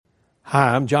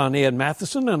Hi, I'm John Ed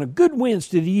Matheson, and a good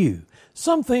Wednesday to you.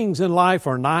 Some things in life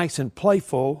are nice and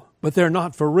playful, but they're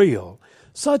not for real.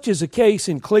 Such is a case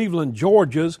in Cleveland,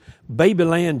 Georgia's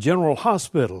Babyland General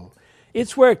Hospital.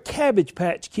 It's where Cabbage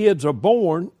Patch Kids are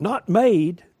born, not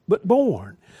made, but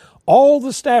born. All the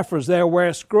staffers there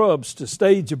wear scrubs to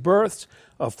stage the births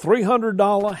of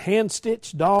 $300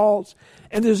 hand-stitched dolls,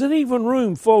 and there's an even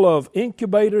room full of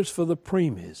incubators for the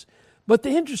preemies. But the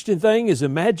interesting thing is a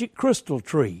magic crystal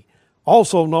tree,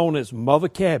 also known as Mother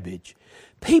Cabbage.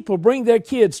 People bring their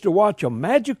kids to watch a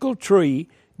magical tree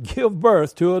give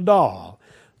birth to a doll.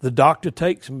 The doctor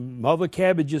takes Mother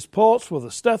Cabbage's pulse with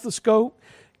a stethoscope,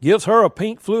 gives her a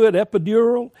pink fluid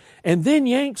epidural, and then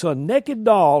yanks a naked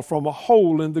doll from a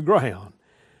hole in the ground.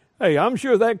 Hey, I'm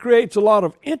sure that creates a lot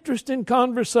of interesting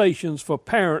conversations for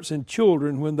parents and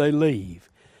children when they leave.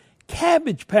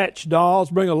 Cabbage Patch dolls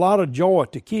bring a lot of joy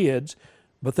to kids,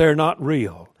 but they're not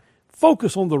real.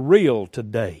 Focus on the real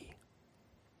today.